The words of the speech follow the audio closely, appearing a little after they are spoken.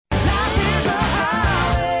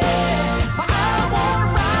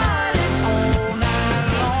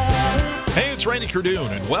Randy Cardoon,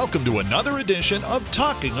 and welcome to another edition of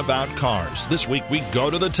Talking About Cars. This week we go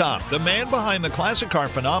to the top, the man behind the classic car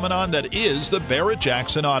phenomenon that is the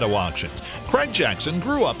Barrett-Jackson Auto Auctions. Craig Jackson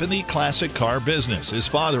grew up in the classic car business. His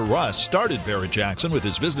father, Russ, started Barrett-Jackson with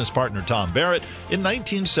his business partner, Tom Barrett, in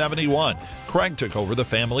 1971. Craig took over the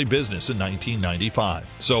family business in 1995.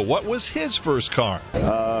 So what was his first car?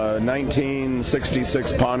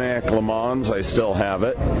 1966 Pontiac Le Mans. I still have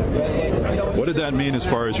it. What did that mean as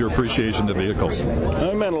far as your appreciation of the vehicles?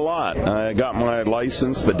 It meant a lot. I got my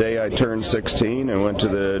license the day I turned 16 and went to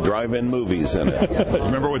the drive-in movies in it.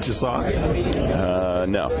 Remember what you saw?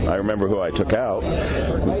 No. I remember who I took out.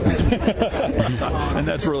 And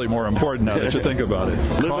that's really more important now that you think about it.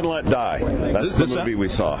 Live and Let Die. That's the movie we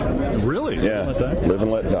saw. Really? Yeah. Live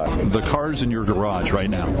and Let Die. The cars in your garage right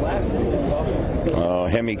now?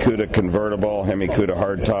 Hemi Cuda convertible, Hemi Cuda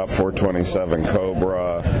hardtop, 427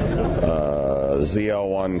 Cobra,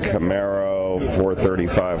 ZL1 Camaro,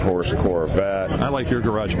 435 horse Corvette. I like your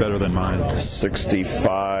garage better than mine.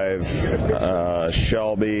 65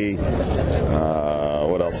 Shelby.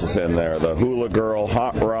 What else is in there? The Hula Girl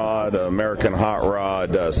Hot Rod, American Hot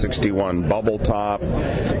Rod, 61 Bubble Top,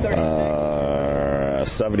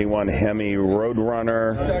 71 Hemi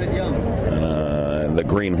Roadrunner, the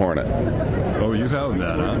Green Hornet. Oh, you have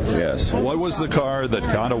that, huh? Yes. What was the car that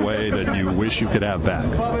got away that you wish you could have back?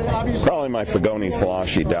 Probably my Fagoni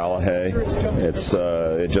Floshy Dalahaye.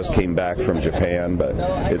 It just came back from Japan, but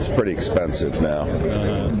it's pretty expensive now.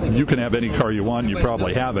 You can have any car you want. You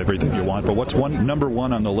probably have everything you want. But what's number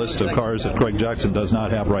one on the list of cars that Craig Jackson does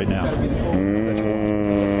not have right now?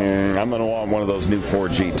 I'm going to want one of those new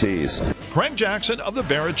Ford GTs. Craig Jackson of the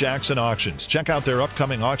Barrett-Jackson Auctions. Check out their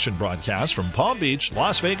upcoming auction broadcasts from Palm Beach,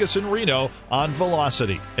 Las Vegas, and Reno on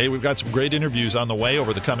Velocity. Hey, we've got some great interviews on the way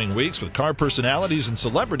over the coming weeks with car personalities and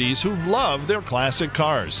celebrities who love their classic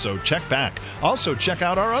cars. So check back. Also, check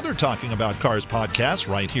out our other Talking About Cars podcasts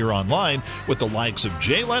right here online with the likes of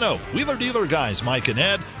Jay Leno, Wheeler Dealer Guys Mike and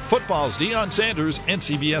Ed, Football's Deion Sanders, and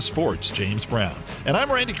CBS Sports' James Brown. And I'm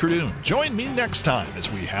Randy Cardoon. Join me next time as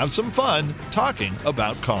we have some fun talking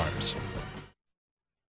about cars.